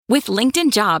With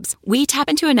LinkedIn Jobs, we tap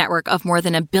into a network of more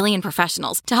than 1 billion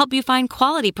professionals to help you find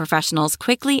quality professionals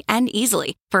quickly and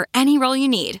easily for any role you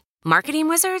need. Marketing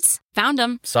wizards? Found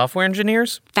them. Software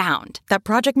engineers? Found. That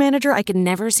project manager I could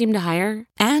never seem to hire?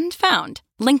 And found.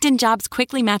 LinkedIn Jobs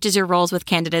quickly matches your roles with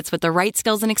candidates with the right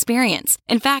skills and experience.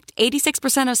 In fact,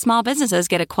 86% of small businesses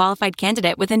get a qualified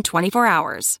candidate within 24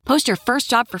 hours. Post your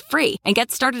first job for free and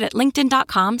get started at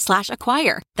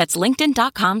linkedin.com/acquire. That's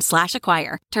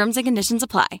linkedin.com/acquire. Terms and conditions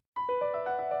apply.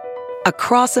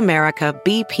 Across America,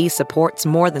 BP supports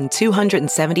more than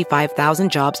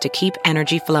 275,000 jobs to keep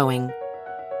energy flowing.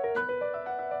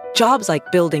 Jobs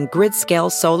like building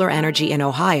grid-scale solar energy in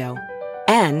Ohio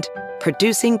and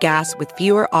producing gas with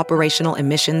fewer operational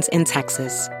emissions in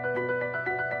Texas.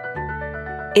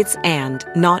 It's and,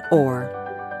 not or.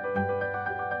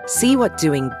 See what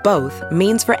doing both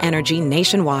means for energy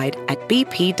nationwide at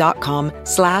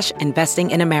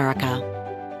bp.com/investing in America.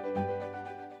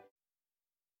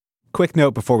 Quick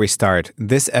note before we start,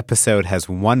 this episode has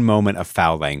one moment of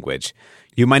foul language.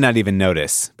 You might not even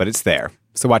notice, but it's there.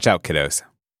 So watch out, kiddos.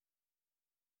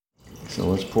 So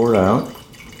let's pour it out.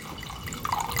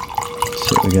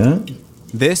 See what we got.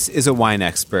 This is a wine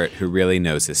expert who really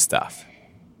knows his stuff.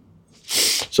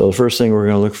 So the first thing we're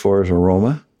going to look for is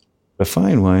aroma. A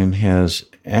fine wine has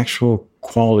actual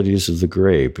qualities of the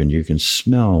grape, and you can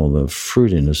smell the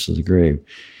fruitiness of the grape.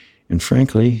 And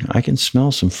frankly, I can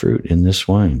smell some fruit in this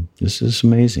wine. This is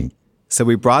amazing. So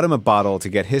we brought him a bottle to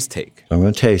get his take. I'm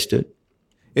going to taste it.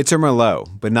 It's a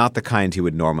Merlot, but not the kind he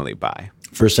would normally buy.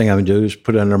 First thing I'm going to do is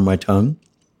put it under my tongue.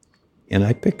 And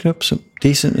I picked up some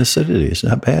decent acidity. It's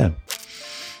not bad.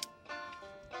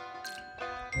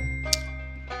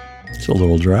 It's a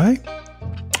little dry.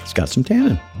 It's got some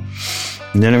tannin.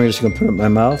 And then I'm just going to put it in my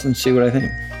mouth and see what I think.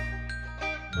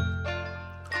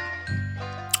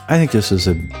 I think this is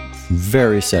a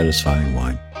very satisfying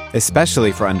wine.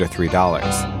 Especially for under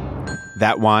 $3.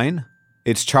 That wine?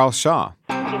 It's Charles Shaw.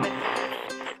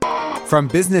 From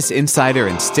Business Insider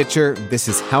and Stitcher, this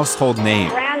is Household Name,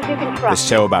 the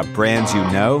show about brands you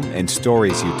know and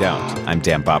stories you don't. I'm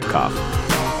Dan Bobkoff.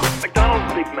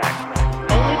 McDonald's Big Mac.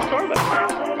 Only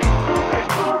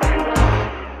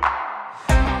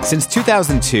Starbucks. Since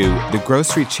 2002, the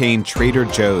grocery chain Trader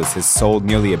Joe's has sold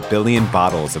nearly 1 billion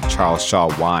bottles of Charles Shaw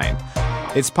wine.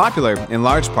 It's popular in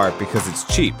large part because it's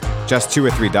cheap, just $2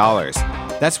 or $3.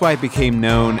 That's why it became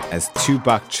known as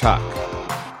 $2 Chuck.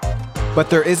 But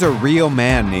there is a real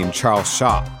man named Charles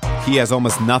Shaw. He has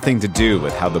almost nothing to do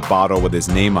with how the bottle with his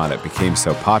name on it became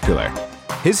so popular.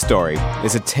 His story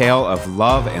is a tale of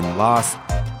love and loss,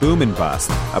 boom and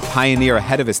bust, a pioneer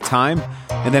ahead of his time,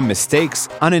 and then mistakes,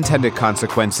 unintended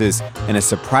consequences, and a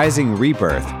surprising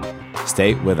rebirth.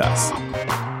 Stay with us.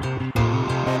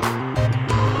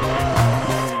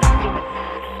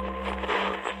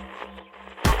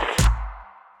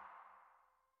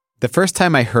 The first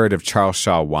time I heard of Charles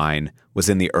Shaw wine was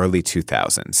in the early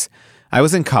 2000s. I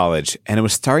was in college, and it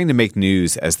was starting to make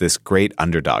news as this great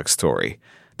underdog story.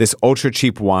 This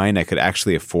ultra-cheap wine I could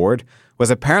actually afford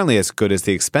was apparently as good as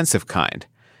the expensive kind.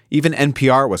 Even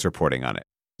NPR was reporting on it.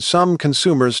 Some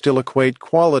consumers still equate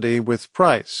quality with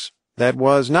price. That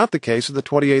was not the case at the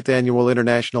 28th Annual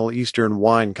International Eastern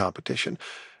Wine Competition.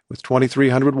 With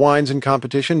 2,300 wines in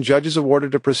competition, judges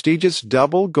awarded a prestigious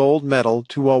double gold medal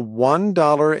to a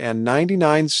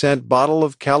 $1.99 bottle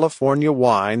of California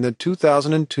wine, the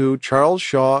 2002 Charles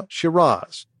Shaw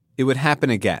Shiraz. It would happen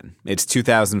again. Its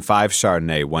 2005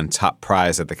 Chardonnay won top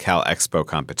prize at the Cal Expo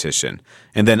competition,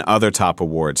 and then other top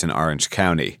awards in Orange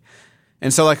County.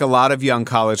 And so like a lot of young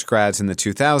college grads in the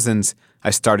 2000s, I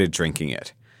started drinking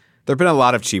it. There have been a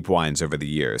lot of cheap wines over the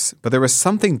years, but there was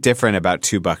something different about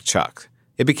 $2 Chuck.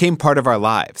 It became part of our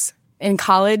lives. In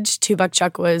college, $2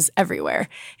 Chuck was everywhere.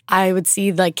 I would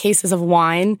see cases of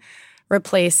wine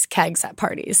replace kegs at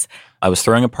parties. I was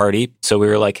throwing a party, so we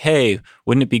were like, hey,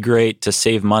 wouldn't it be great to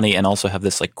save money and also have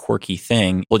this quirky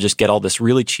thing? We'll just get all this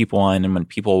really cheap wine, and when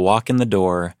people walk in the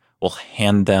door, we'll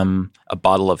hand them a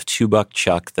bottle of $2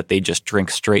 Chuck that they just drink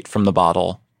straight from the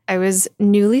bottle. I was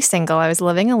newly single. I was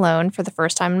living alone for the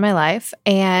first time in my life,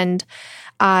 and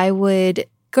I would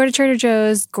go to Trader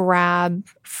Joe's, grab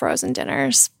frozen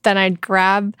dinners. Then I'd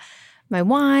grab my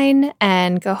wine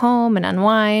and go home and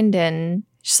unwind, and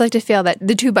just like to feel that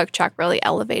the $2 Chuck really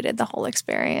elevated the whole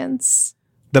experience.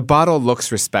 The bottle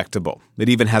looks respectable. It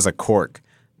even has a cork.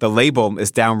 The label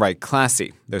is downright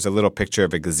classy. There's a little picture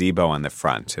of a gazebo on the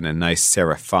front and a nice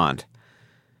serif font.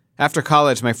 After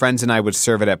college, my friends and I would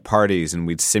serve it at parties, and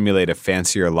we'd simulate a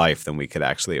fancier life than we could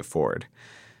actually afford.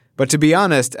 But to be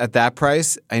honest, at that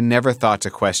price, I never thought to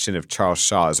question if Charles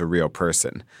Shaw is a real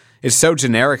person. It's so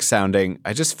generic sounding,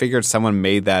 I just figured someone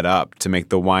made that up to make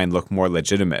the wine look more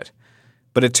legitimate.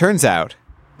 But it turns out...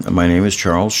 My name is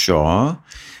Charles Shaw,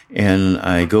 and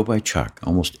I go by Chuck.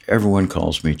 Almost everyone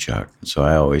calls me Chuck, so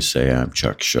I always say I'm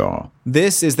Chuck Shaw.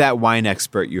 This is that wine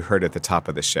expert you heard at the top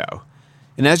of the show.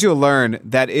 And as you'll learn,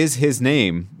 that is his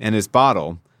name and his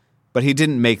bottle, but he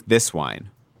didn't make this wine.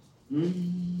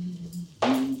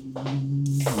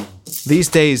 These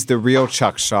days, the real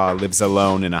Chuck Shaw lives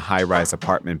alone in a high-rise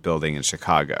apartment building in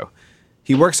Chicago.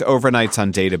 He works overnights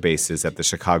on databases at the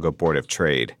Chicago Board of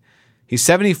Trade. He's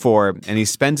 74, and he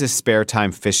spends his spare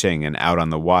time fishing and out on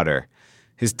the water.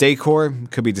 His decor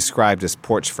could be described as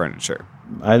porch furniture.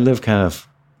 I live kind of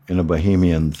in a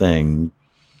bohemian thing.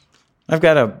 I've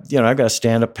got a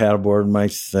stand-up paddleboard in my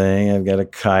thing. I've got a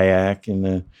kayak,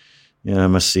 and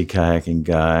I'm a sea kayaking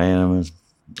guy, and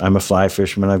I'm a fly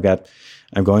fisherman.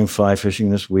 I'm going fly fishing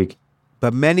this week.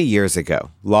 But many years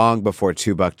ago, long before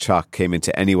Two Buck Chuck came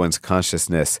into anyone's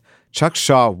consciousness, Chuck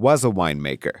Shaw was a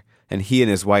winemaker, and he and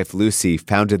his wife Lucy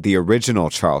founded the original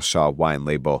Charles Shaw wine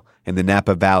label in the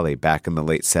Napa Valley back in the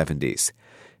late 70s.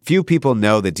 Few people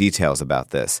know the details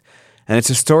about this, and it's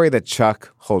a story that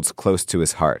Chuck holds close to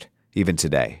his heart, even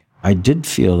today. I did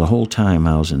feel the whole time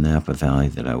I was in Napa Valley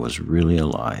that I was really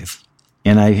alive,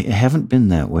 and I haven't been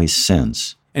that way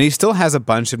since. And he still has a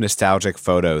bunch of nostalgic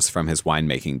photos from his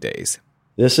winemaking days.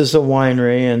 This is a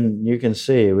winery, and you can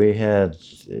see we had,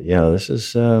 this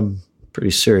is a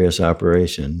pretty serious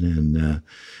operation.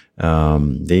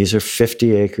 And these are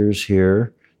 50 acres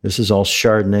here. This is all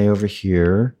Chardonnay over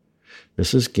here.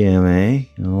 This is Gamay,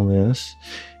 all this.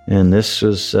 And this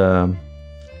was all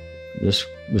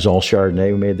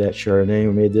Chardonnay. We made that Chardonnay.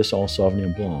 We made this all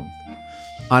Sauvignon Blanc.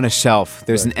 On a shelf,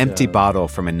 there's an empty bottle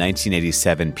from a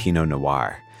 1987 Pinot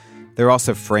Noir. There are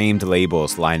also framed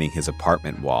labels lining his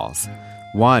apartment walls.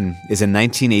 One is a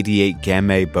 1988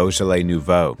 Gamay Beaujolais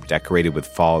Nouveau, decorated with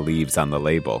fall leaves on the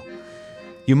label.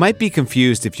 You might be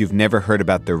confused if you've never heard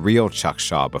about the real Chuck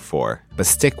Shaw before, but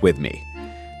stick with me.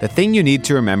 The thing you need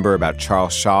to remember about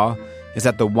Charles Shaw is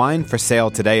that the wine for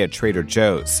sale today at Trader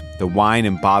Joe's, the wine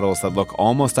in bottles that look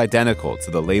almost identical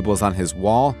to the labels on his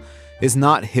wall, is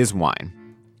not his wine.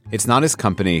 It's not his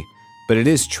company, but it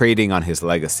is trading on his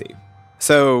legacy.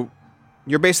 So,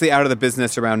 you're basically out of the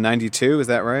business around 92, is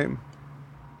that right?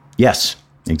 Yes,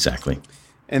 exactly.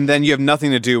 And then you have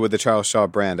nothing to do with the Charles Shaw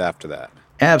brand after that?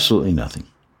 Absolutely nothing.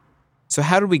 So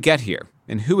how did we get here?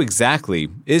 And who exactly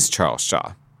is Charles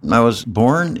Shaw? I was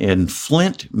born in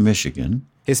Flint, Michigan.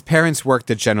 His parents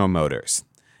worked at General Motors.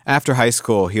 After high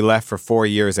school, he left for 4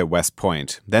 years at West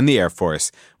Point, then the Air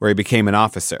Force, where he became an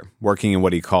officer, working in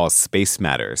what he calls space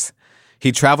matters.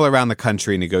 He'd travel around the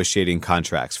country negotiating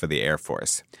contracts for the Air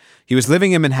Force. He was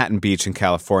living in Manhattan Beach in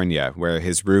California, where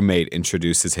his roommate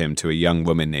introduces him to a young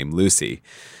woman named Lucy.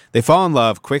 They fall in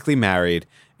love, quickly married,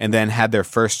 and then had their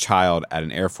first child at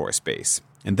an Air Force base.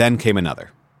 And then came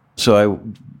another. So I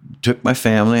took my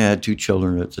family. I had 2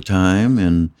 children at the time,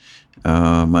 and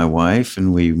my wife,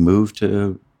 and we moved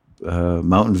to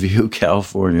Mountain View,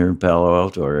 California, in Palo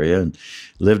Alto area, and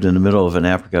lived in the middle of an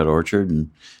apricot orchard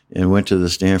and went to the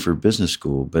Stanford Business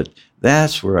School. But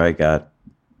that's where I got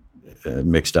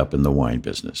mixed up in the wine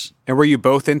business. And were you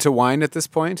both into wine at this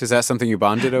point? Is that something you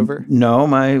bonded over? No,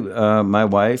 my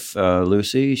wife,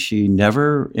 Lucy, she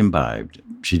never imbibed.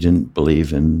 She didn't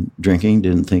believe in drinking,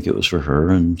 didn't think it was for her,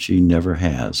 and she never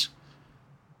has.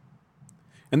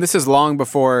 And this is long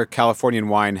before Californian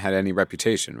wine had any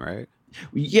reputation, right?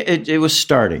 Yeah, it was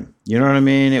starting. You know what I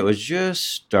mean? It was just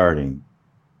starting.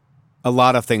 A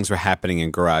lot of things were happening in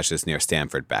garages near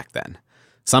Stanford back then.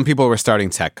 Some people were starting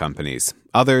tech companies.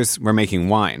 Others were making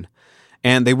wine.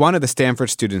 And they wanted the Stanford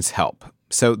students' help.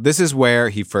 So this is where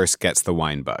he first gets the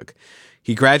wine bug.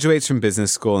 He graduates from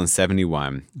business school in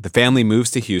 71. The family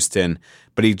moves to Houston,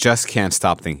 but he just can't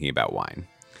stop thinking about wine.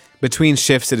 Between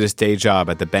shifts at his day job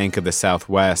at the Bank of the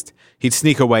Southwest, he'd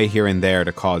sneak away here and there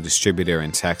to call a distributor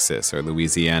in Texas or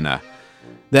Louisiana.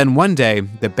 Then one day,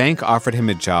 the bank offered him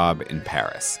a job in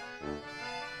Paris.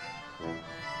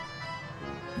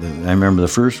 I remember the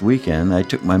first weekend, I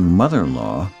took my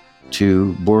mother-in-law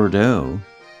to Bordeaux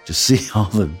to see all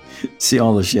the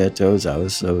chateaus. I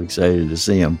was so excited to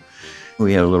see them.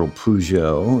 We had a little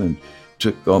Peugeot and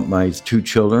took my 2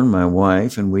 children, my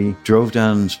wife, and we drove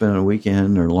down and spent a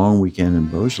long weekend in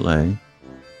Beaujolais.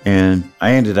 And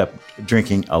I ended up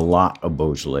drinking a lot of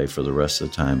Beaujolais for the rest of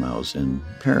the time I was in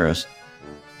Paris.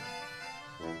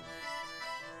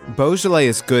 Beaujolais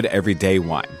is good everyday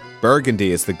wine.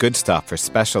 Burgundy is the good stuff for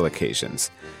special occasions.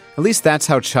 At least that's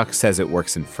how Chuck says it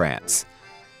works in France.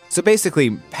 So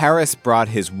basically, Paris brought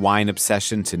his wine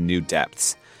obsession to new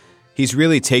depths. He He's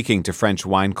really taking to French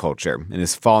wine culture and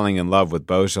is falling in love with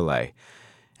Beaujolais.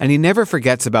 And he never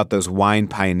forgets about those wine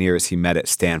pioneers he met at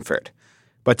Stanford.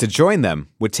 But to join them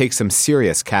would take some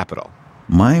serious capital.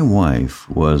 My wife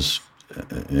was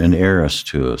an heiress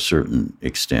to a certain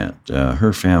extent.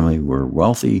 Her family were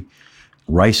wealthy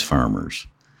rice farmers.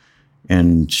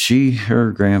 And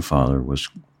her grandfather was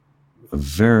a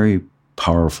very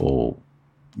powerful,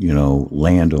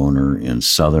 landowner in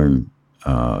southern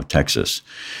Texas.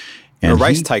 And a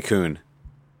rice tycoon.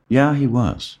 Yeah, he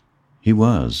was. He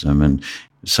was. I mean,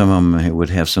 some of them would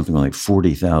have something like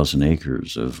 40,000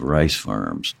 acres of rice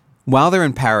farms. While they're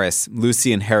in Paris,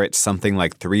 Lucy inherits something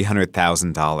like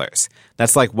 $300,000.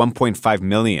 That's like $1.5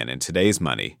 million in today's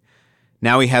money.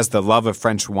 Now he has the love of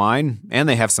French wine, and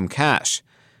they have some cash.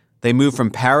 They move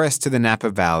from Paris to the Napa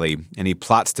Valley, and he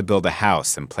plots to build a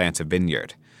house and plant a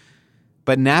vineyard.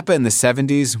 But Napa in the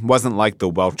 70s wasn't like the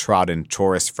well-trodden,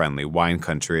 tourist-friendly wine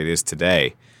country it is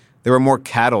today. There were more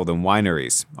cattle than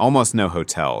wineries, almost no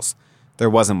hotels.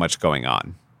 There wasn't much going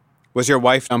on. Was your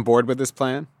wife on board with this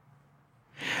plan?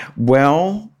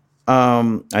 Well,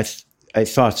 I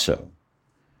thought so.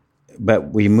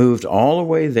 But we moved all the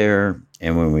way there,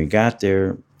 and when we got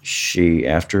there, she,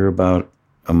 after about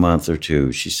a month or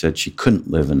two, she said she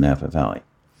couldn't live in Napa Valley.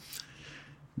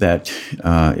 That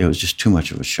it was just too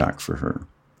much of a shock for her,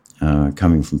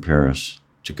 coming from Paris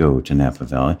to go to Napa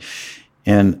Valley.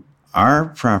 And our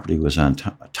property was on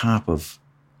top of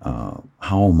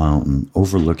Howell Mountain,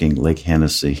 overlooking Lake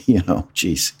Hennessy.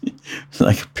 It's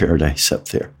like a paradise up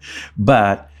there.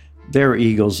 But there were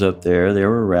eagles up there. There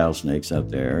were rattlesnakes up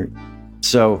there.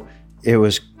 So it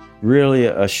was really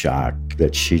a shock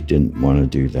that she didn't want to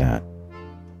do that.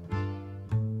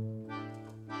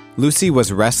 Lucy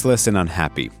was restless and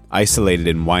unhappy, isolated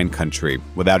in wine country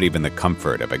without even the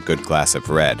comfort of a good glass of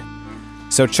red.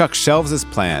 So Chuck shelves his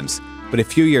plans, but a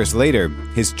few years later,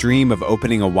 his dream of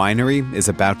opening a winery is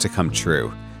about to come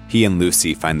true. He and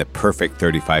Lucy find the perfect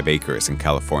 35 acres in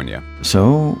California.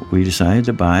 So we decided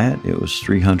to buy it. It was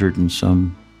 $300,000 and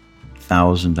some. That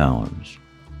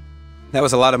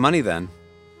was a lot of money then.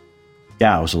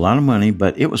 Yeah, it was a lot of money,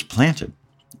 but it was planted.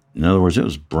 In other words, it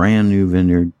was brand new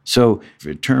vineyard. So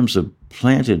in terms of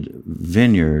planted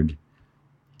vineyard,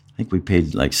 I think we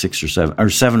paid like $7,000 or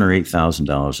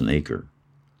 $8,000 an acre.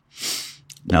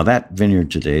 Now that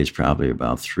vineyard today is probably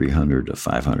about $300,000 to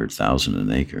 $500,000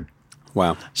 an acre.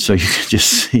 Wow! So you can just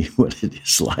see what it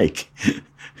is like.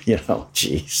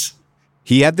 Geez.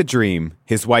 He had the dream.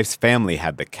 His wife's family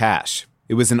had the cash.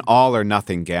 It was an all or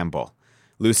nothing gamble.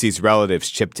 Lucy's relatives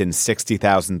chipped in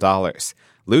 $60,000.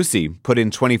 Lucy put in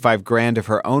 $25,000 of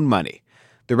her own money.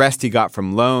 The rest he got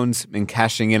from loans and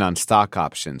cashing in on stock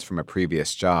options from a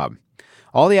previous job.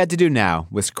 All he had to do now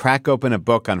was crack open a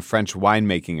book on French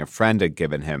winemaking a friend had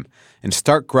given him and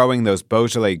start growing those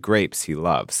Beaujolais grapes he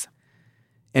loves.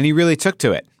 And he really took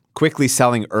to it, quickly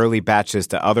selling early batches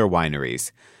to other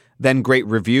wineries. Then great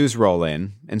reviews roll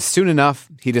in, and soon enough,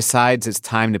 he decides it's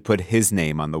time to put his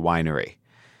name on the winery.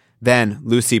 Then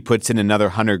Lucy puts in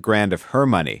another $100,000 of her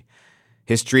money.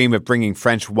 His dream of bringing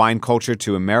French wine culture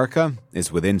to America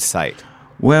is within sight.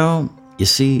 Well, you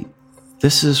see,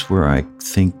 this is where I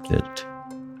think that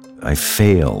I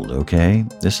failed, okay?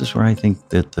 This is where I think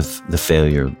that the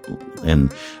failure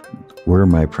and where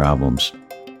my problems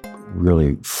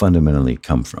really fundamentally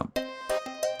come from.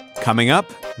 Coming up,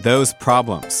 those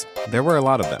problems. There were a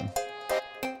lot of them.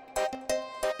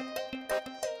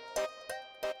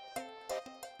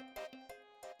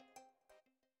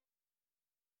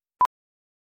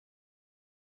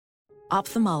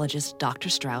 Ophthalmologist Dr.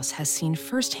 Strauss has seen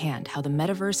firsthand how the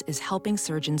metaverse is helping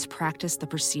surgeons practice the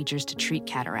procedures to treat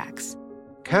cataracts.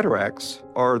 Cataracts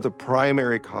are the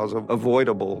primary cause of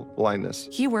avoidable blindness.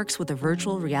 He works with a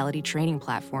virtual reality training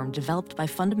platform developed by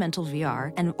Fundamental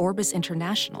VR and Orbis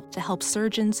International to help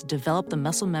surgeons develop the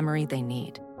muscle memory they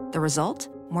need. The result?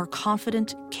 More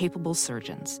confident, capable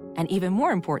surgeons. And even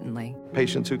more importantly,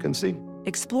 patients who can see.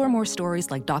 Explore more stories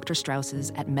like Dr.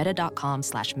 Strauss's at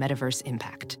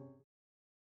meta.com/metaverseimpact.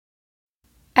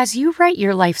 As you write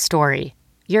your life story,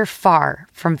 you're far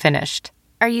from finished.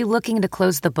 Are you looking to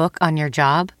close the book on your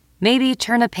job? Maybe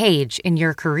turn a page in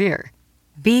your career?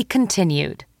 Be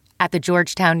continued at the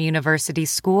Georgetown University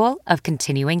School of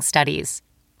Continuing Studies.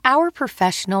 Our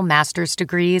professional master's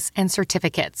degrees and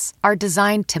certificates are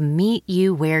designed to meet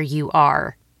you where you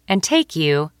are and take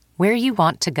you where you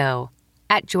want to go.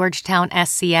 At Georgetown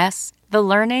SCS, the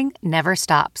learning never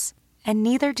stops, and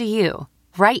neither do you.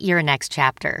 Write your next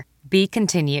chapter. Be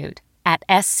continued at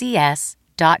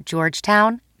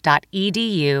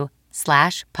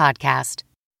scs.georgetown.edu/podcast.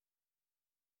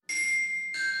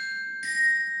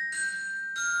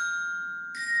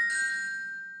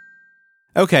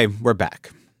 Okay, we're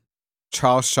back.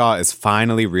 Charles Shaw is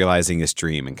finally realizing his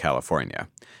dream in California.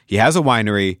 He has a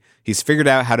winery, he's figured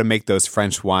out how to make those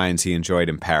French wines he enjoyed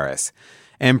in Paris,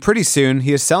 and pretty soon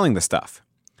he is selling the stuff.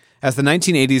 As the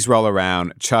 1980s roll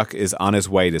around, Chuck is on his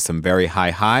way to some very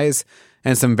high highs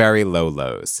and some very low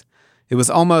lows. It was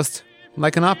almost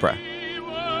like an opera.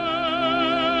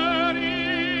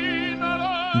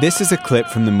 This is a clip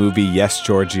from the movie Yes,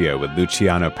 Giorgio with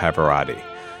Luciano Pavarotti.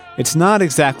 It's not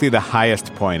exactly the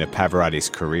highest point of Pavarotti's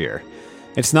career.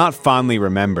 It's not fondly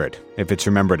remembered, if it's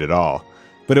remembered at all,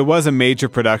 but it was a major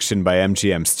production by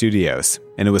MGM Studios,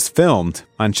 and it was filmed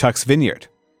on Chuck's vineyard.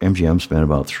 MGM spent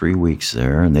about 3 weeks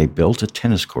there, and they built a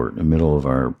tennis court in the middle of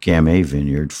our Gamay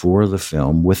vineyard for the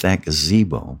film with that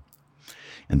gazebo.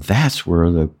 And that's where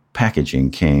the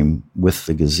packaging came with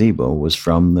the gazebo, was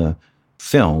from the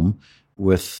film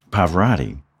with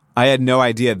Pavarotti. I had no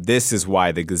idea this is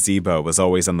why the gazebo was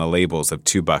always on the labels of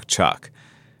Two Buck Chuck.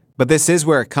 But this is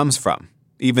where it comes from,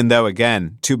 even though,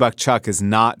 again, Two Buck Chuck is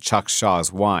not Chuck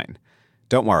Shaw's wine.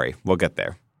 Don't worry, we'll get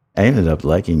there. I ended up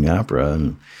liking opera,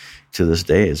 and to this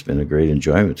day, it's been a great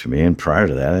enjoyment to me. And prior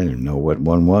to that, I didn't know what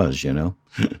one was, you know?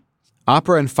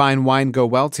 Opera and fine wine go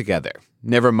well together.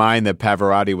 Never mind that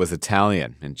Pavarotti was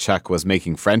Italian and Chuck was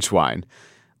making French wine.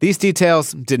 These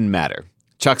details didn't matter.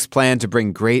 Chuck's plan to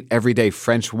bring great everyday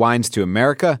French wines to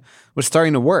America was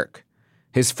starting to work.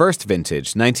 His first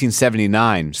vintage,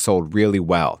 1979, sold really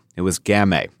well. It was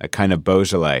Gamay, a kind of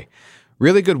Beaujolais.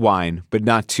 Really good wine, but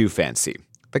not too fancy.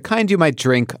 The kind you might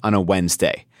drink on a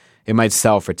Wednesday. It might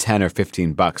sell for $10 or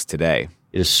 $15 today.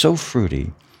 It is so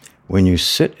fruity. When you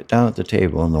sit down at the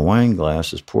table and the wine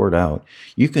glass is poured out,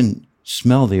 you can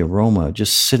smell the aroma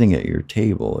just sitting at your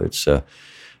table. It's a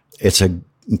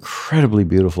incredibly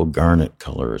beautiful garnet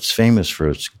color. It's famous for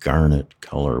its garnet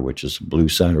color, which is blue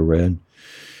side of red.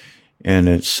 And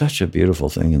it's such a beautiful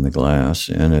thing in the glass,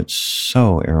 and it's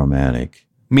so aromatic.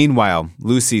 Meanwhile,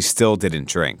 Lucy still didn't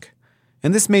drink.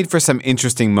 And this made for some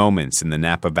interesting moments in the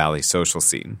Napa Valley social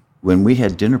scene. When we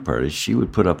had dinner parties, she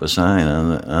would put up a sign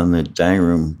on the dining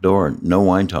room door, "No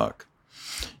wine talk."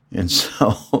 And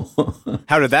so...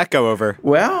 How did that go over?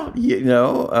 Well,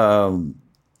 to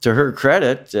her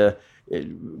credit...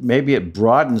 maybe it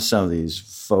broadened some of these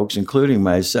folks, including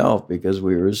myself, because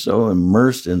we were so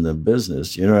immersed in the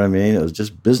business. You know what I mean? It was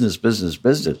just business.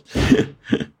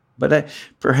 But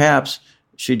perhaps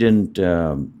she didn't,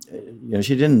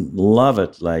 she didn't love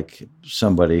it like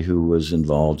somebody who was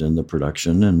involved in the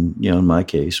production and, in my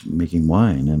case, making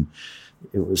wine. And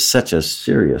it was such a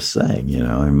serious thing,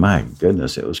 and my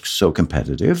goodness, it was so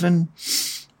competitive. And,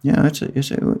 it's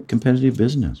a competitive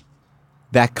business.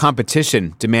 That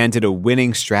competition demanded a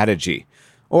winning strategy,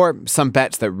 or some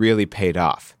bets that really paid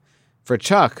off. For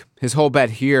Chuck, his whole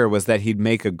bet here was that he'd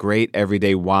make a great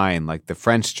everyday wine like the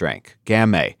French drank,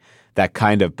 Gamay, that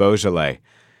kind of Beaujolais.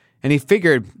 And he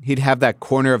figured he'd have that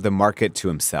corner of the market to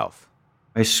himself.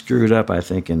 I screwed up, I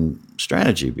think, in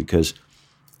strategy because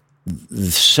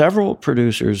several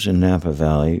producers in Napa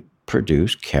Valley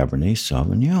produce Cabernet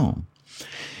Sauvignon.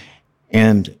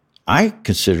 And I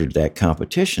considered that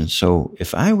competition. So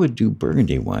if I would do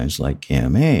Burgundy wines like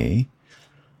Gamay,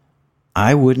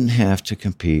 I wouldn't have to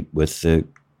compete with the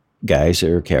guys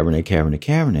that are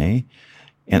Cabernet.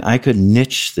 And I could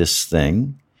niche this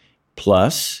thing.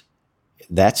 Plus,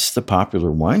 that's the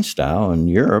popular wine style in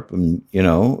Europe. And,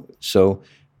 so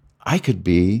I could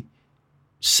be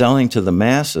selling to the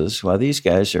masses while these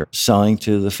guys are selling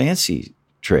to the fancy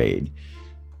trade.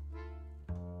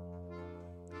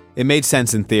 It made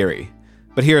sense in theory.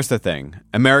 But here's the thing.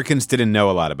 Americans didn't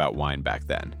know a lot about wine back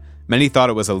then. Many thought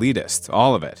it was elitist,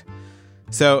 all of it.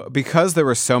 So because there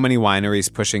were so many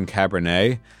wineries pushing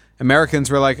Cabernet,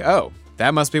 Americans were like, oh,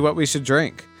 that must be what we should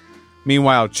drink.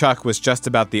 Meanwhile, Chuck was just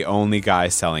about the only guy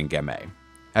selling Gamay.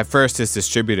 At first, his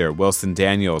distributor, Wilson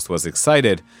Daniels, was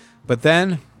excited, but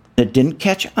then... it didn't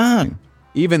catch on.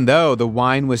 Even though the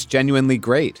wine was genuinely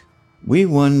great. We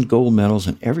won gold medals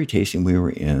in every tasting we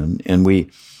were in, and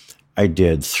I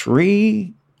did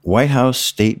 3 White House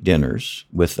state dinners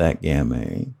with that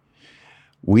Gamay.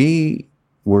 We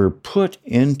were put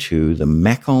into the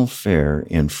Macon Fair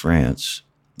in France,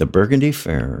 the Burgundy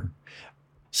Fair,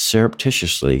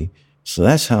 surreptitiously. So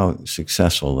that's how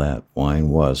successful that wine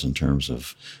was in terms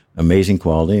of amazing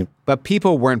quality. But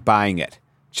people weren't buying it.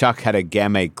 Chuck had a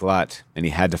Gamay glut, and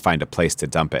he had to find a place to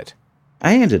dump it.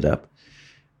 I ended up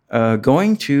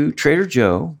going to Trader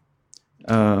Joe,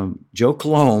 Joe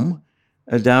Colomb,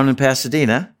 down in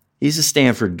Pasadena. He's a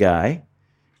Stanford guy.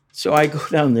 So I go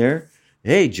down there.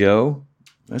 Hey, Joe,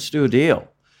 let's do a deal.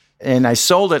 And I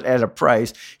sold it at a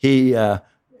price. He had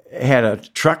a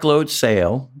truckload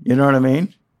sale. You know what I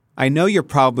mean? I know you're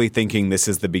probably thinking this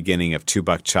is the beginning of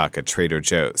 $2 Chuck at Trader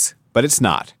Joe's, but it's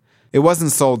not. It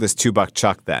wasn't sold as $2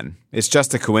 Chuck then. It's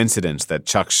just a coincidence that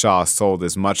Chuck Shaw sold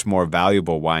his much more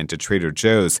valuable wine to Trader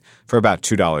Joe's for about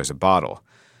 $2 a bottle.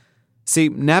 See,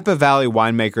 Napa Valley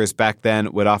winemakers back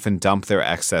then would often dump their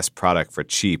excess product for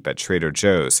cheap at Trader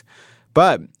Joe's,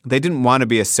 but they didn't want to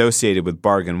be associated with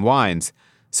bargain wines,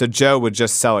 so Joe would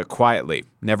just sell it quietly,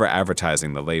 never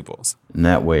advertising the labels. And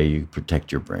that way you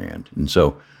protect your brand. And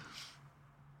so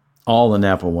all the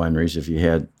Napa wineries, if you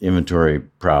had inventory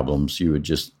problems, you would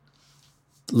just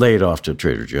lay it off to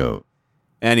Trader Joe.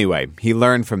 Anyway, he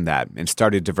learned from that and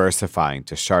started diversifying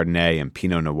to Chardonnay and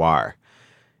Pinot Noir.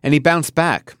 And he bounced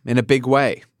back in a big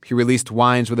way. He released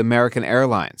wines with American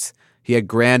Airlines. He had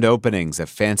grand openings at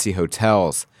fancy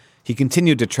hotels. He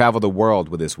continued to travel the world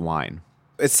with his wine.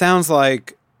 It sounds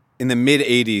like in the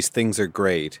mid-'80s, things are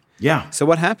great. Yeah. So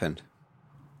what happened?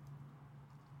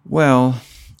 Well,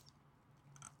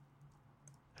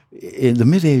 in the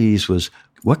mid-'80s was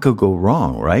what could go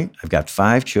wrong, right? I've got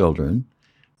 5 children.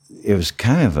 It was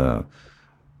kind of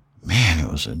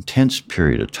it was an intense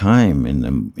period of time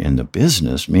in the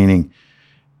business, meaning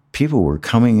people were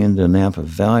coming into Napa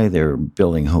Valley. They were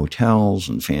building hotels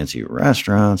and fancy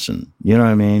restaurants, and you know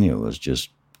what I mean? It was just,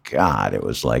 God, it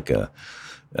was like a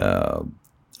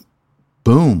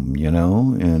boom, you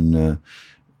know? And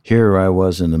here I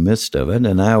was in the midst of it,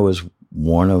 and I was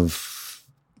one of,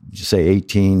 say,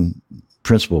 18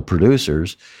 principal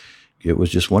producers. It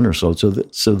was just wonderful. So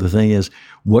the thing is,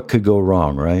 what could go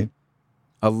wrong, right?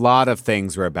 A lot of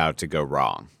things were about to go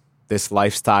wrong. This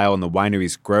lifestyle and the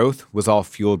winery's growth was all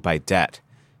fueled by debt.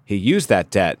 He used that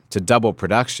debt to double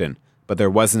production, but there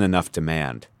wasn't enough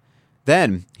demand.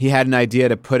 Then he had an idea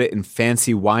to put it in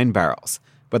fancy wine barrels,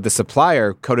 but the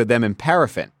supplier coated them in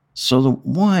paraffin. So the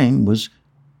wine was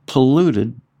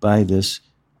polluted by this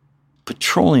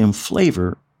petroleum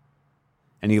flavor.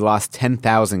 And he lost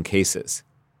 10,000 cases.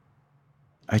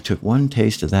 I took one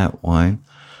taste of that wine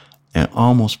and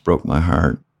almost broke my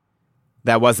heart.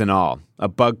 That wasn't all. A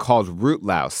bug called root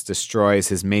louse destroys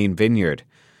his main vineyard.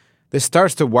 This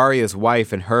starts to worry his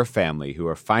wife and her family, who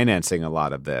are financing a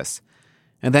lot of this.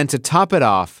 And then to top it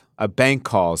off, a bank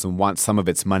calls and wants some of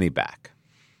its money back.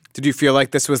 Did you feel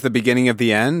like this was the beginning of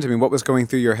the end? I mean, what was going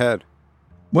through your head?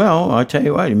 Well, I tell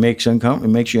you what, it makes you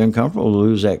uncomfortable to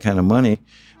lose that kind of money.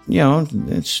 You know,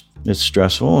 it's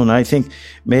stressful. And I think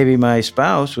maybe my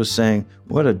spouse was saying,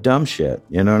 what a dumb shit.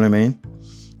 You know what I mean?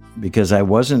 Because I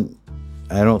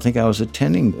don't think I was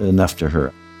attending enough to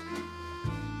her.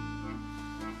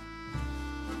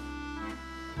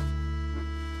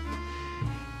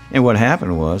 And what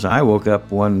happened was I woke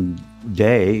up one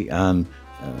day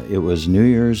it was New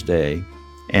Year's Day,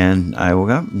 and I woke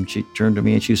up and she turned to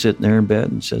me and she was sitting there in bed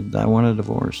and said, I want a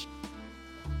divorce.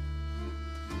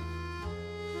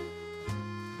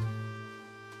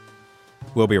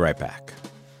 We'll be right back.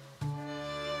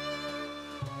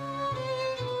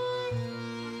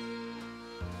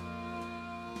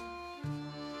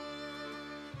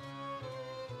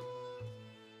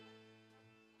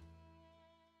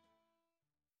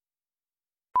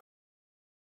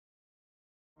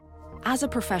 As a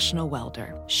professional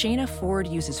welder, Shayna Ford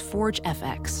uses Forge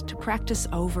FX to practice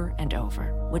over and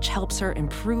over, which helps her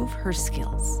improve her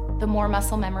skills. The more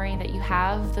muscle memory that you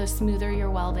have, the smoother your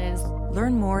weld is.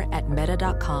 Learn more at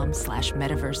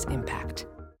meta.com/metaverseimpact.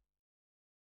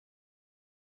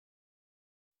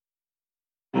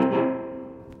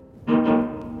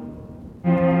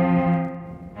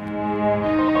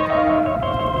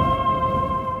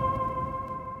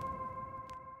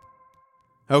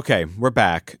 Okay, we're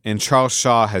back, and Charles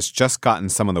Shaw has just gotten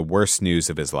some of the worst news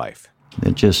of his life.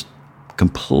 It just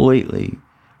completely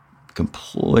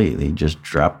just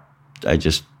dropped. I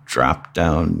just dropped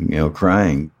down,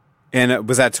 crying. And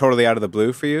was that totally out of the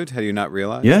blue for you? Had you not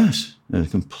realized? Yes, it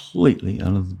was completely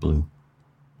out of the blue.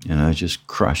 And I was just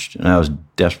crushed. And I was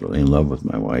desperately in love with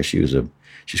my wife. She's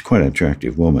quite an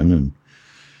attractive woman and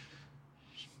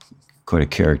quite a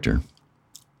character.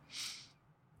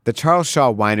 The Charles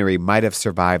Shaw Winery might have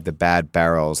survived the bad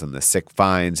barrels and the sick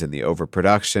vines and the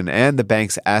overproduction and the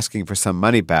banks asking for some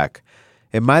money back.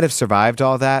 It might have survived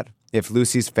all that if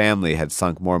Lucy's family had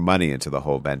sunk more money into the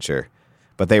whole venture.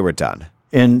 But they were done.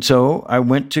 And so I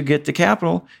went to get the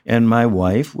capital, and my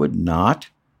wife would not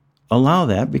allow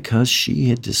that because she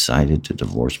had decided to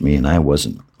divorce me, and I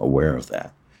wasn't aware of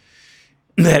that.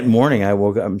 That morning I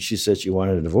woke up and she said she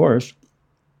wanted a divorce.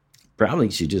 Probably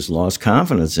she just lost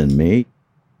confidence in me.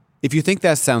 If you think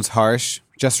that sounds harsh,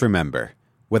 just remember,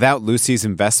 without Lucy's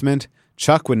investment,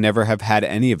 Chuck would never have had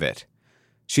any of it.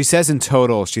 She says in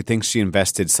total, she thinks she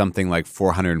invested something like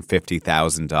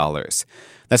 $450,000.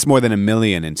 That's more than $1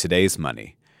 million in today's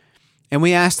money. And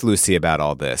we asked Lucy about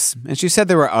all this, and she said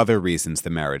there were other reasons the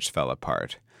marriage fell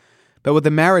apart. But with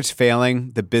the marriage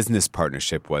failing, the business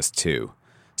partnership was too.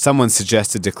 Someone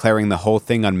suggested declaring the whole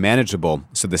thing unmanageable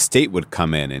so the state would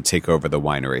come in and take over the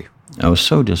winery. I was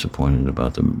so disappointed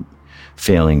about the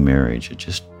failing marriage.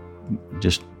 It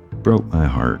just broke my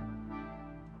heart.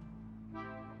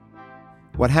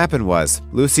 What happened was,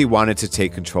 Lucy wanted to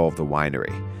take control of the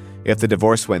winery. If the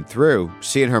divorce went through,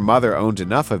 she and her mother owned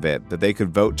enough of it that they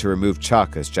could vote to remove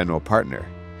Chuck as general partner.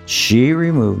 She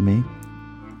removed me.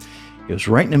 It was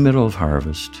right in the middle of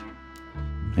harvest,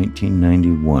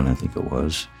 1991, I think it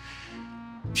was.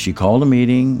 She called a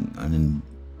meeting and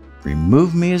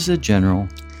removed me as the general.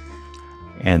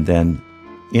 And then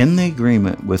in the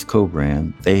agreement with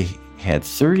Co-Brand, they had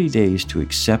 30 days to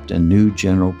accept a new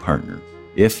general partner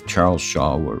if Charles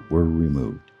Shaw were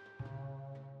removed.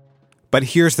 But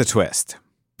here's the twist.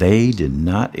 They did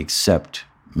not accept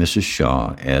Mrs.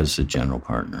 Shaw as the general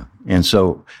partner. And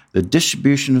so the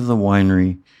distribution of the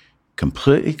winery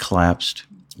completely collapsed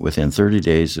within 30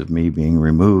 days of me being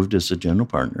removed as the general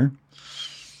partner.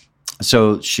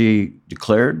 So she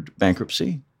declared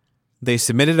bankruptcy. They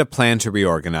submitted a plan to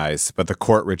reorganize, but the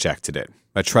court rejected it.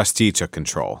 A trustee took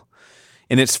control.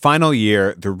 In its final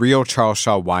year, the real Charles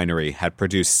Shaw Winery had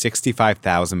produced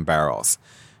 65,000 barrels.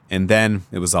 And then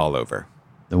it was all over.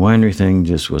 The winery thing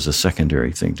just was a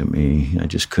secondary thing to me. I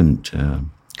just couldn't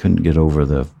get over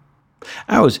the...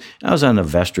 I was on the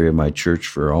vestry of my church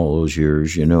for all those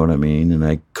years, you know what I mean? And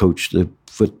I coached the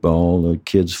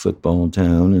kids' football in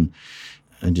town, and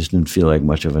I just didn't feel like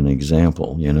much of an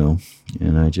example, you know?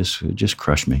 And it just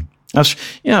crushed me. I was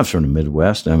from the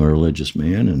Midwest. I'm a religious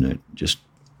man, and I just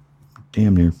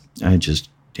damn near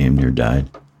died.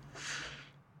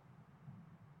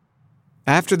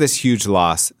 After this huge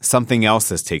loss, something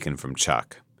else is taken from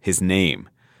Chuck, his name.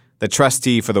 The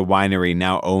trustee for the winery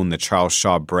now owned the Charles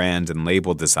Shaw brand and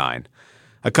label design.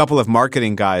 A couple of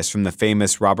marketing guys from the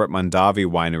famous Robert Mondavi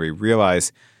winery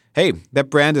realize, hey, that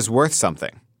brand is worth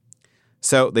something.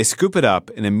 So they scoop it up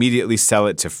and immediately sell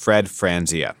it to Fred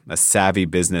Franzia, a savvy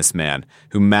businessman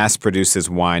who mass produces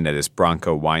wine at his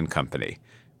Bronco Wine Company.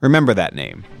 Remember that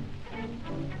name.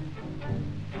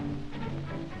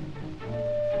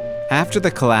 After the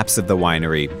collapse of the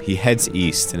winery, he heads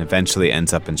east and eventually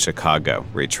ends up in Chicago,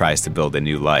 where he tries to build a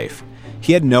new life.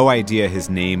 He had no idea his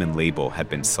name and label had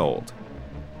been sold.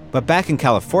 But back in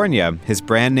California, his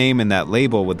brand name and that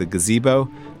label with the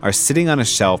gazebo are sitting on a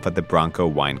shelf at the Bronco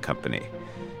Wine Company.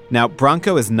 Now,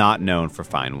 Bronco is not known for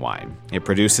fine wine. It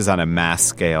produces on a mass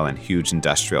scale in huge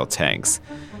industrial tanks.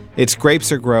 Its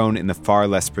grapes are grown in the far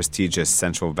less prestigious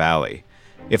Central Valley.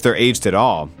 If they're aged at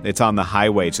all, it's on the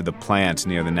highway to the plant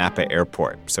near the Napa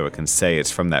airport, so it can say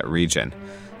it's from that region.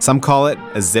 Some call it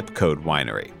a zip code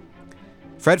winery.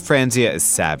 Fred Franzia is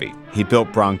savvy. He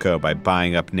built Bronco by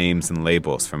buying up names and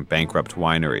labels from bankrupt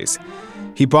wineries.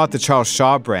 He bought the Charles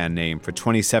Shaw brand name for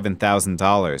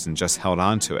 $27,000 and just held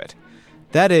on to it.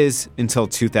 That is, until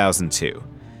 2002.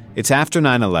 It's after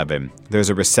 9/11, there's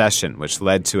a recession which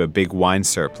led to a big wine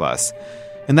surplus.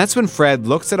 And that's when Fred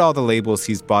looks at all the labels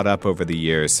he's bought up over the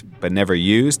years, but never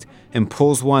used, and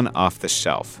pulls one off the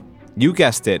shelf. You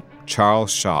guessed it,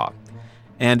 Charles Shaw.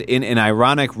 And in an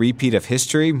ironic repeat of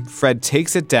history, Fred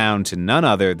takes it down to none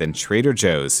other than Trader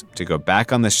Joe's to go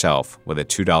back on the shelf with a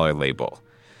 $2 label.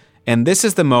 And this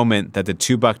is the moment that the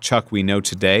 $2 Chuck we know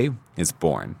today is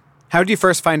born. How did you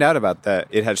first find out about that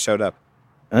it had showed up?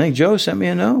 I think Joe sent me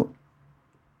a note.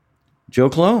 Joe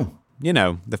Cologne. You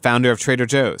know, the founder of Trader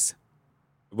Joe's.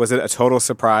 Was it a total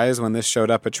surprise when this showed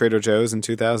up at Trader Joe's in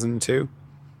 2002?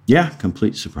 Yeah,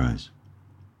 complete surprise.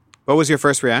 What was your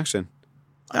first reaction?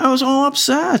 I was all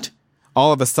upset.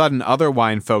 All of a sudden, other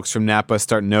wine folks from Napa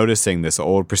start noticing this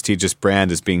old prestigious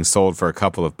brand is being sold for a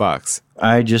couple of bucks.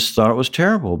 I just thought it was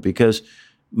terrible because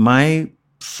my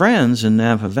friends in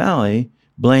Napa Valley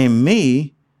blame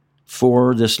me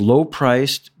for this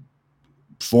low-priced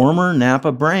former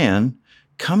Napa brand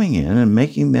coming in and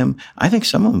making them, I think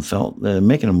some of them felt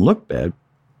making them look bad.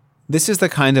 This is the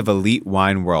kind of elite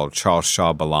wine world Charles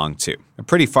Shaw belonged to, a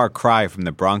pretty far cry from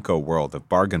the Bronco world of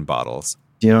bargain bottles.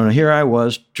 You know, here I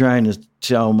was trying to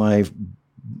tell my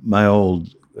old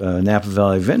Napa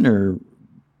Valley Vintner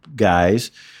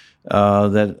guys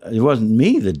that it wasn't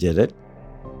me that did it.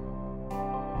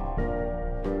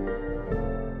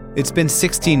 It's been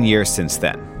 16 years since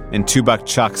then, and $2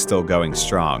 Chuck's still going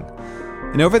strong.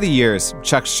 And over the years,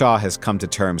 Chuck Shaw has come to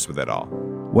terms with it all.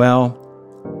 Well,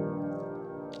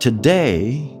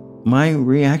 today, my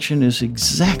reaction is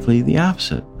exactly the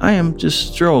opposite. I am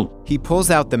just thrilled. He pulls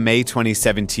out the May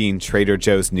 2017 Trader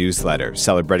Joe's newsletter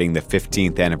celebrating the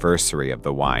 15th anniversary of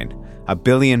the wine. 1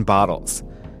 billion bottles.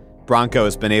 Bronco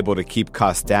has been able to keep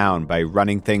costs down by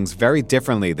running things very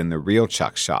differently than the real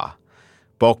Chuck Shaw.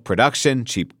 Bulk production,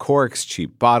 cheap corks,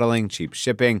 cheap bottling, cheap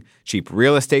shipping, cheap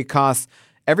real estate costs.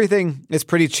 Everything is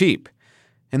pretty cheap.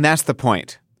 And that's the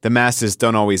point. The masses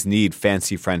don't always need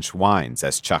fancy French wines,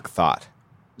 as Chuck thought.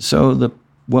 So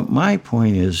what my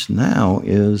point is now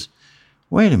is,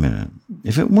 wait a minute.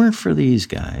 If it weren't for these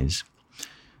guys,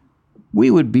 we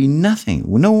would be nothing.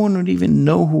 No one would even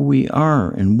know who we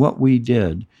are and what we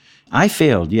did. I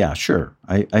failed. Yeah, sure.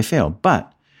 I failed.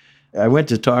 But I went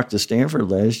to talk to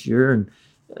Stanford last year, and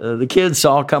the kids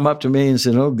all come up to me and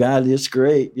said, oh, God, it's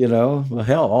great. Well,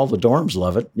 hell, all the dorms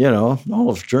love it. All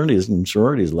the fraternities and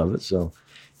sororities love it. So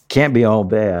can't be all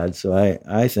bad. So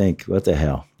I think, what the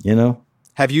hell,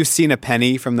 Have you seen a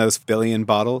penny from those billion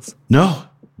bottles? No,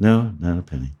 not a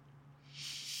penny.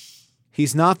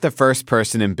 He's not the first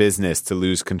person in business to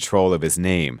lose control of his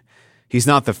name. He's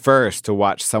not the first to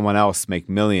watch someone else make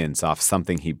millions off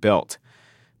something he built.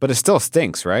 But it still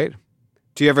stinks, right?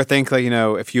 Do you ever think,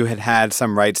 if you had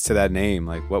some rights to that name,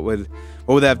 what would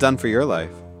that have done for your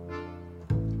life?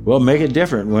 Well, make it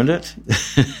different, wouldn't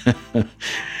it?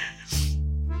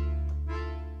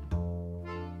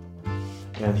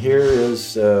 And here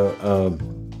is a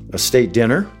state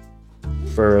dinner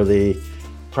for the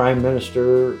Prime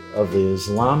Minister of the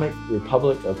Islamic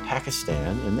Republic of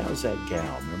Pakistan, and that was that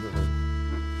gal, remember her?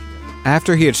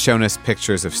 After he had shown us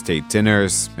pictures of state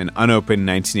dinners, an unopened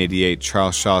 1988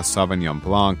 Charles Shaw Sauvignon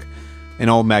Blanc, and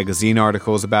old magazine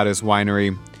articles about his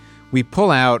winery, we pull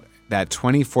out that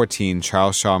 2014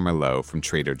 Charles Shaw Merlot from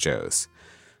Trader Joe's.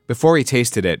 Before he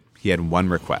tasted it, he had one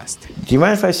request. Do you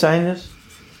mind if I sign this?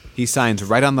 He signs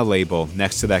right on the label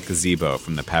next to that gazebo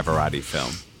from the Pavarotti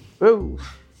film. Ooh.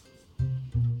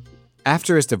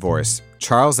 After his divorce,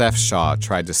 Charles F. Shaw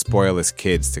tried to spoil his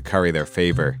kids to curry their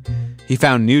favor. He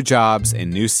found new jobs in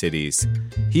new cities.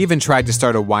 He even tried to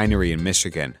start a winery in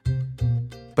Michigan.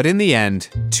 But in the end,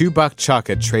 $2 Chuck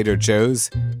at Trader Joe's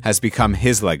has become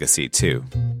his legacy too.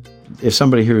 If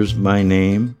somebody hears my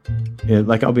name,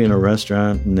 I'll be in a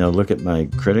restaurant and they'll look at my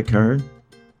credit card,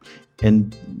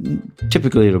 and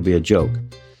typically it'll be a joke.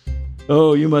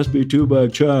 Oh, you must be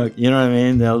 $2 Chuck. You know what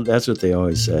I mean? That's what they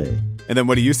always say. And then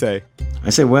what do you say? I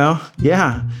say, well,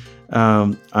 yeah,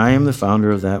 I am the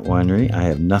founder of that winery. I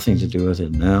have nothing to do with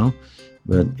it now.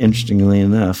 But interestingly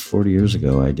enough, 40 years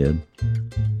ago, I did.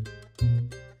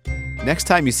 Next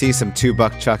time you see some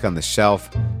 $2 Chuck on the shelf,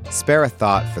 spare a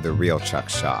thought for the real Chuck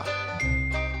Shaw.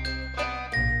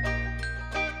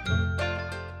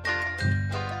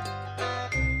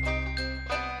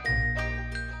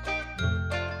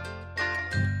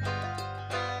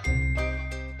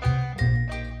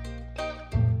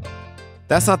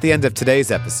 That's not the end of today's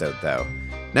episode, though.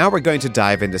 Now we're going to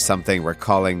dive into something we're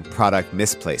calling product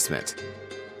misplacement.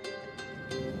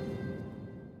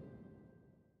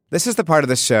 This is the part of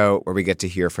the show where we get to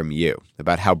hear from you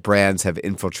about how brands have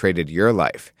infiltrated your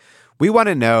life. We want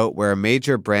to know where a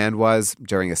major brand was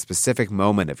during a specific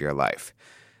moment of your life.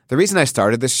 The reason I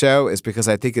started this show is because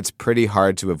I think it's pretty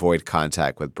hard to avoid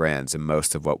contact with brands in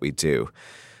most of what we do.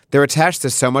 They're attached to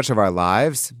so much of our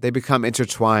lives, they become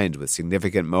intertwined with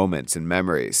significant moments and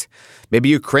memories. Maybe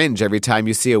you cringe every time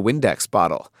you see a Windex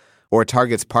bottle, or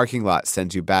Target's parking lot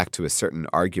sends you back to a certain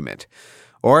argument.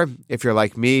 Or, if you're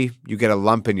like me, you get a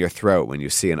lump in your throat when you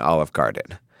see an Olive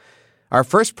Garden. Our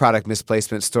first product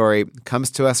misplacement story comes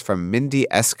to us from Mindy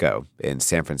Esco in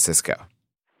San Francisco.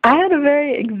 I had a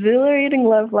very exhilarating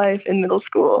love life in middle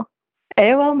school.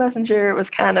 AOL Messenger was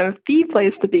kind of the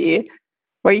place to be,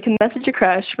 where you can message your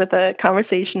crush with a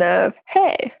conversation of,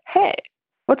 hey,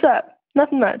 what's up?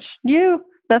 Nothing much. You?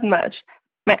 Nothing much.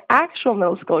 My actual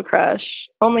middle school crush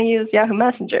only used Yahoo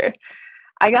Messenger.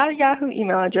 I got a Yahoo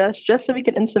email address just so we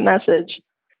could instant message.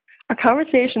 Our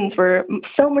conversations were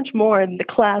so much more than the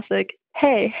classic,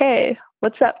 hey,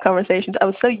 what's up conversations I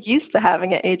was so used to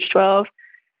having at age 12,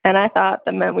 and I thought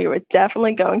that meant we were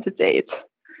definitely going to date.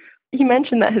 He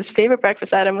mentioned that his favorite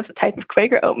breakfast item was a type of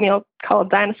Quaker oatmeal called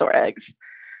dinosaur eggs.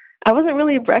 I wasn't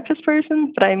really a breakfast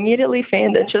person, but I immediately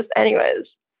feigned interest anyways.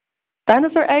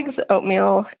 Dinosaur eggs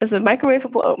oatmeal is a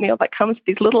microwavable oatmeal that comes with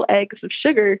these little eggs of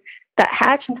sugar that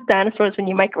hatch into dinosaurs when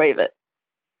you microwave it.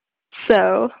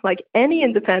 So, like any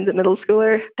independent middle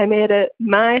schooler, I made it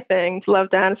my thing to love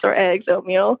dinosaur eggs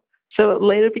oatmeal, so it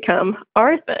later became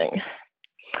our thing.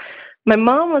 My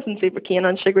mom wasn't super keen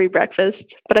on sugary breakfast,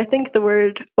 but I think the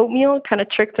word oatmeal kind of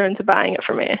tricked her into buying it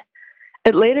for me.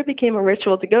 It later became a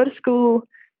ritual to go to school,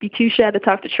 be too shy to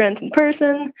talk to Trent in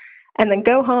person, and then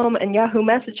go home and Yahoo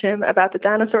message him about the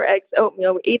dinosaur eggs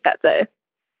oatmeal we ate that day.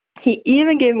 He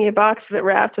even gave me a box of it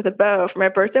wrapped with a bow for my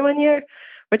birthday one year,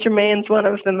 which remains one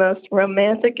of the most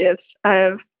romantic gifts I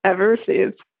have ever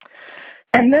received.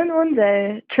 And then one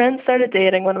day, Trent started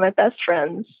dating one of my best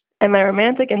friends, and my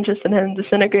romantic interest in him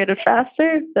disintegrated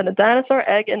faster than a dinosaur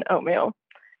egg in oatmeal.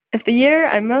 If the year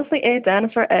I mostly ate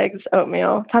dinosaur eggs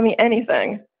oatmeal taught me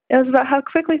anything, it was about how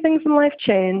quickly things in life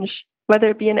change, whether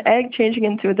it be an egg changing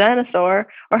into a dinosaur,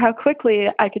 or how quickly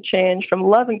I could change from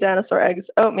loving dinosaur eggs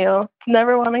oatmeal to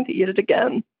never wanting to eat it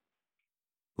again.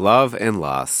 Love and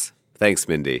loss. Thanks,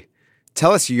 Mindy.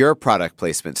 Tell us your product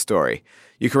placement story.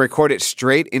 You can record it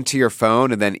straight into your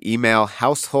phone and then email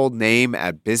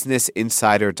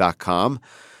householdname@businessinsider.com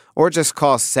or just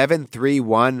call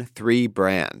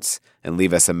 7313-BRANDS and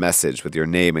leave us a message with your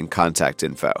name and contact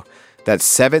info. That's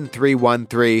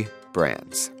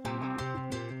 7313-BRANDS.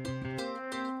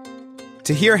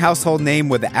 To hear Household Name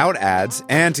without ads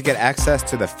and to get access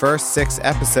to the first 6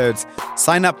 episodes,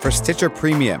 sign up for Stitcher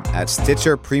Premium at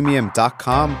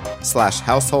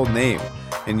stitcherpremium.com/householdname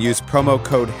and use promo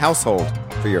code HOUSEHOLD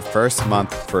for your first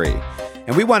month free.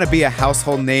 And we want to be a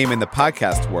household name in the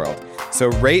podcast world, so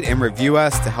rate and review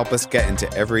us to help us get into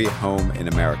every home in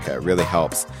America. It really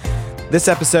helps. This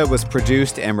episode was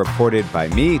produced and reported by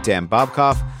me, Dan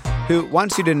Bobkoff, who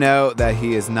wants you to know that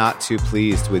he is not too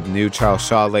pleased with new Charles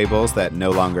Shaw labels that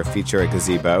no longer feature a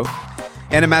gazebo.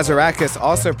 Anna Mazarakis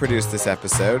also produced this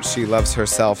episode. She loves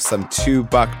herself some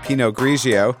 $2 Pinot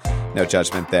Grigio. No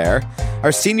judgment there.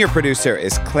 Our senior producer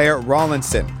is Claire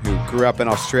Rawlinson, who grew up in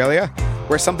Australia,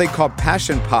 where something called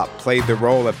Passion Pop played the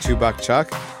role of $2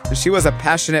 Chuck, and she was a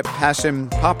passionate passion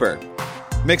popper.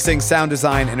 Mixing sound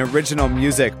design and original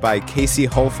music by Casey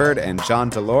Holford and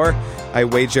John Delore. I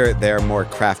wager they're more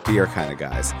craft beer kind of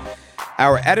guys.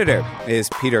 Our editor is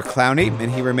Peter Clowney,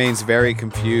 and he remains very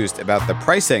confused about the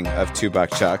pricing of $2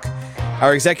 Chuck.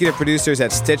 Our executive producers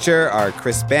at Stitcher are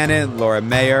Chris Bannon, Laura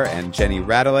Mayer, and Jenny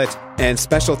Radelet. And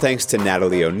special thanks to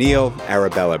Natalie O'Neill,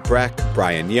 Arabella Breck,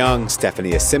 Brian Young,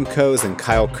 Stephanie Simcoes, and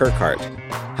Kyle Kirkhart.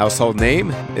 Household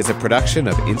Name is a production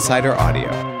of Insider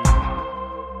Audio.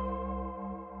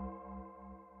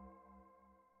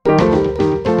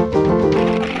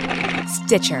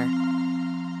 Stitcher.